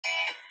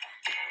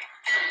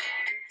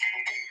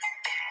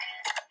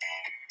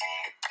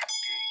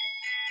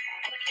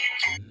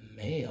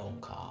Mail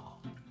call.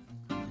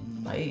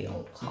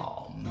 Mail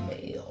call.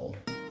 Mail.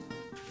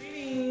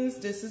 Greetings,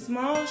 this is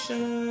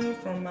Miyoshi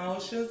from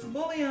Miyoshi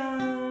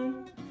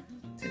Bullion.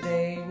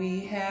 Today we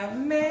have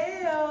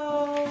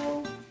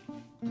mail.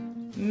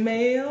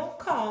 Mail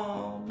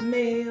call.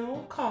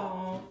 Mail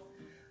call.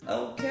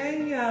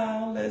 Okay,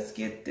 y'all, let's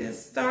get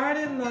this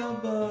started,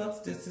 love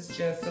bugs. This is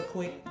just a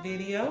quick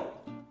video.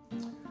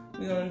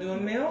 We're gonna do a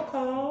mail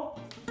call.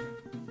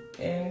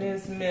 And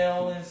this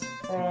mail is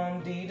from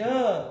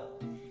D-Dub.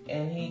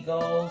 And he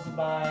goes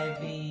by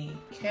the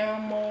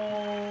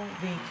Camo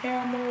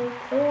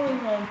Coin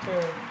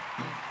Hunter.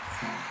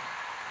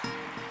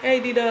 Hey,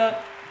 D-Dub.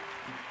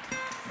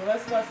 So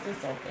let's bust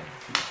this open.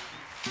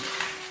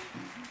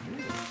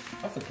 Ooh,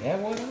 I forgot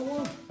what I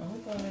want. I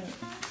hope I didn't.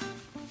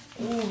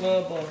 Ooh,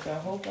 love bugs. I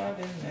hope I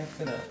didn't mess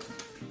it up.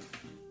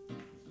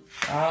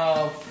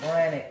 Oh,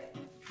 frantic.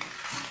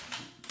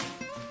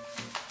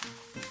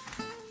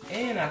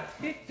 And I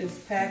picked this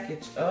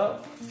package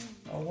up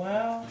a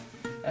while.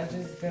 I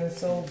just been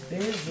so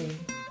busy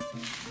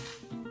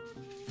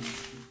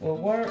with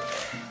work.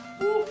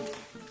 Woo.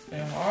 It's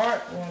been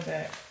hard going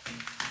back.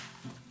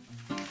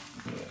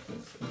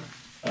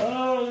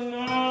 Oh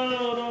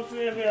no, don't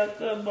tell me I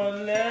cut my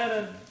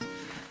letter.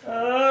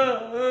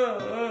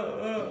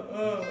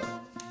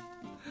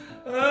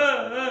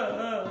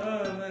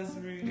 Let's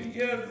read it.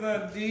 Yes, I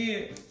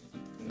did.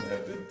 I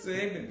have to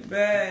take it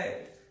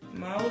back.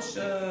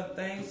 Miyoshi,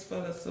 thanks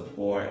for the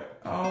support.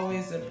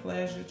 Always a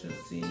pleasure to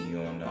see you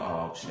on the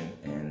auction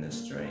and the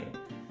stream.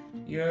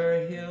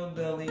 Your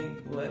hillbilly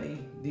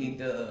buddy,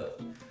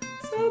 D-Dub.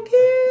 So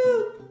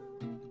cute.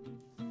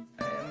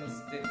 I am a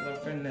stickler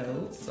for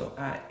notes, so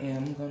I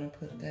am gonna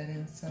put that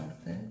in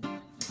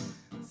something.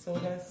 So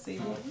let's see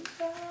what we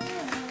got.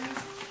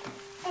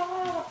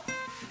 Oh,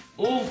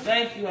 ooh,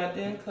 thank you. I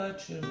didn't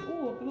cut you.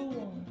 Ooh, a blue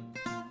one.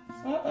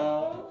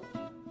 Uh-oh.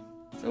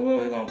 So where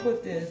we gonna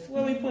put this?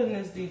 Where we putting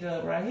this,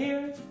 D-Dub? Right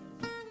here?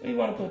 Or you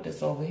wanna put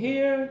this over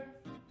here?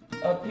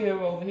 Up here,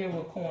 over here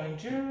with Coin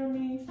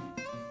Jeremy?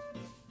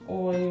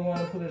 Or you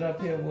wanna put it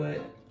up here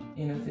with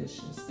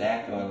Inefficient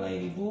Stacker or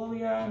Lady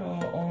Bullion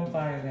or On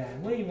Fire Guy?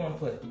 Where you wanna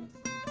put it?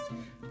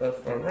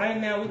 But for right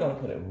now, we're gonna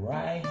put it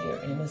right here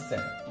in the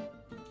center.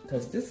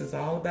 Because this is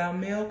all about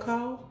mail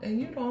call, and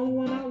you're the only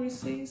one I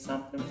receive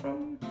something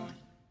from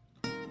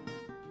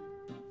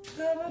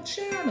other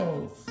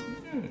channels.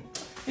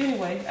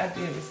 Anyway, I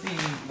did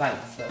receive light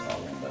stuff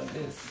on them, but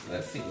this,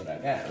 let's see what I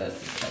got. Let's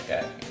see what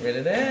I got. Get rid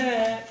of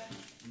that.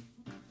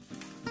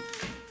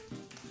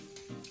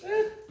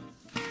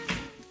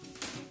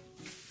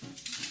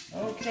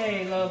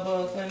 Okay, love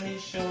bugs, let me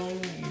show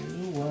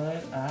you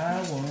what I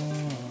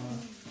want.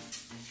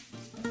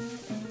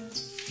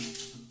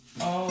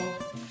 Oh,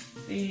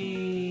 the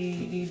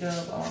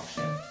D-Dub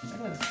auction. I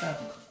gotta stop.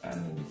 I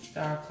need to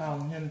start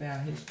calling him by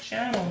his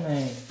channel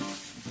name.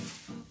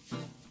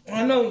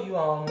 I know you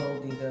all know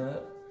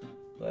D-Dub,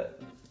 but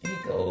he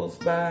goes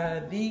by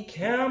the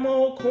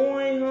Camo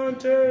Coin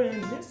Hunter,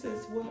 and this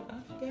is what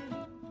I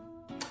got.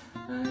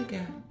 I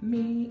got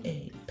me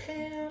a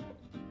pam.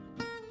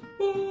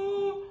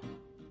 Ooh.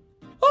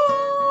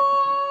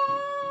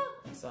 Oh.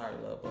 Sorry,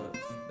 love bugs.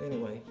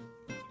 Anyway,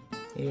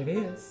 here it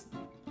is.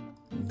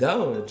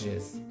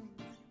 Gorgeous.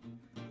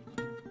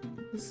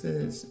 This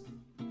is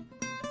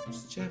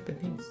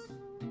Japanese.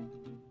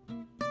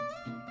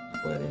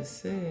 But it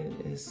said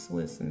it's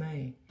Swiss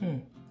made.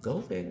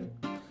 Go figure.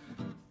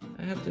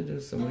 I have to do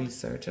some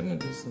research. I'm gonna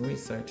do some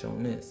research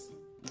on this.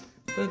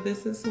 But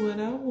this is what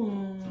I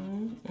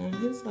won on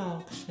his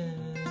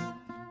auction.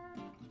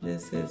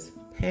 This is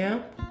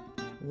Pamp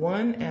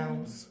 1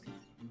 ounce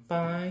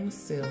fine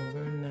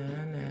silver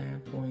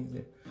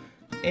 99.0.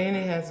 And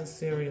it has a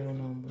serial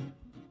number.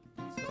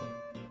 So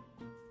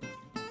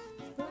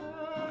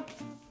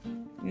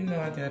you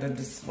know I gotta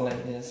display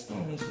this.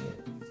 Let me get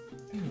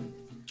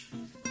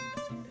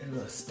a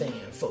little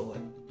stand for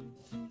it.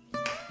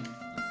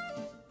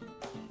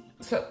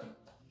 So,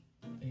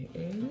 here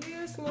it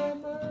is,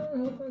 lover. I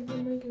hope I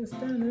can make it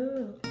stand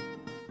up.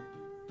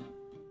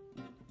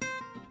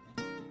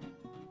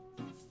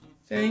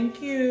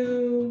 Thank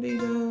you,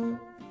 D-Dub.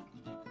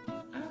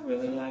 I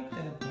really like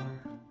that bar.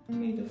 I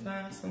need to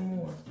find some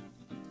more.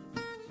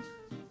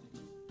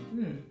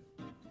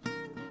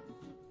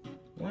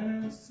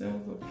 1 ounce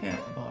silver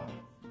Pamp bar.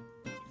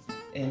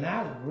 And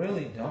I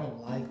really don't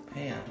like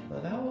Pamp,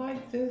 but I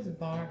like this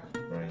bar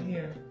right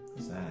here,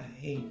 because I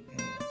hate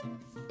Pamp.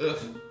 Ugh.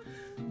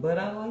 But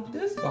I like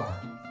this bar.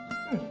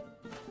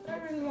 I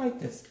really like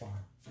this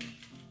bar.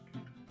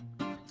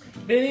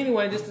 But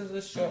anyway, this is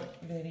a short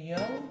video.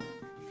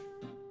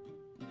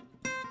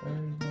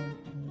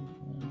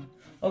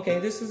 Okay,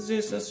 this is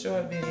just a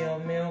short video,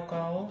 mail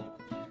call.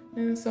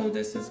 And so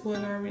this is what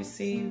I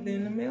received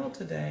in the mail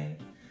today.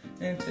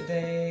 And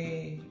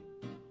today,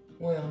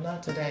 well,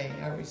 not today.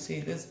 I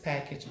received this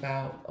package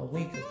about a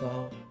week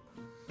ago.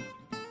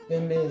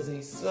 Been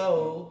busy.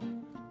 So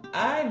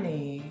I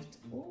need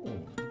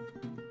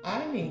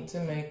to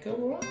make a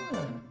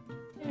run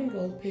and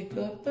go pick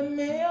up the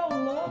mail,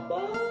 love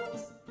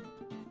bugs.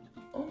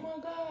 Oh my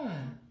God.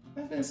 I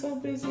been so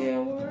busy at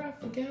work, I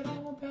forgot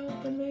all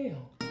about the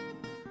mail.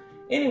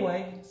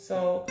 Anyway,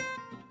 so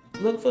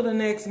look for the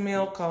next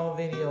mail call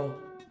video.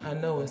 I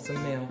know it's a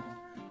mail.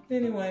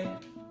 Anyway,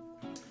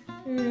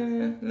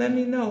 let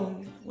me know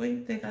where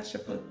you think I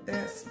should put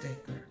that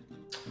sticker.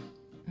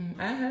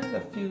 I have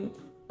a few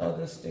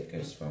other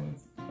stickers from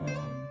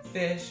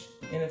Fish,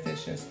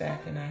 Inefficient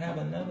Stacking. I have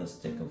another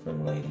sticker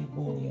from Lady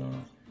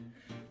Bullion.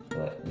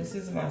 But this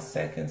is my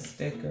second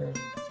sticker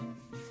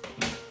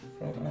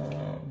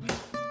from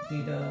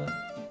D-Dub.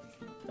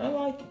 I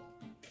like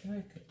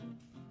it.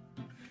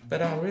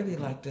 But I really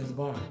like this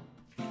bar.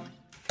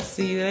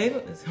 See you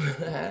later.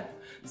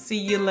 See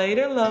you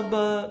later, love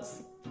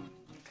bugs.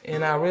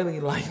 And I really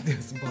like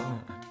this bar.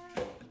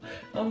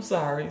 I'm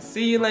sorry.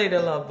 See you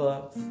later, love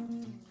bugs.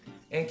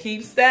 And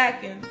keep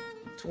stacking.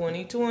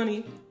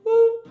 2020.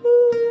 Woo,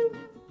 woo.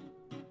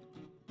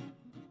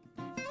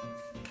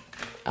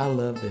 I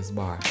love this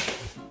bar.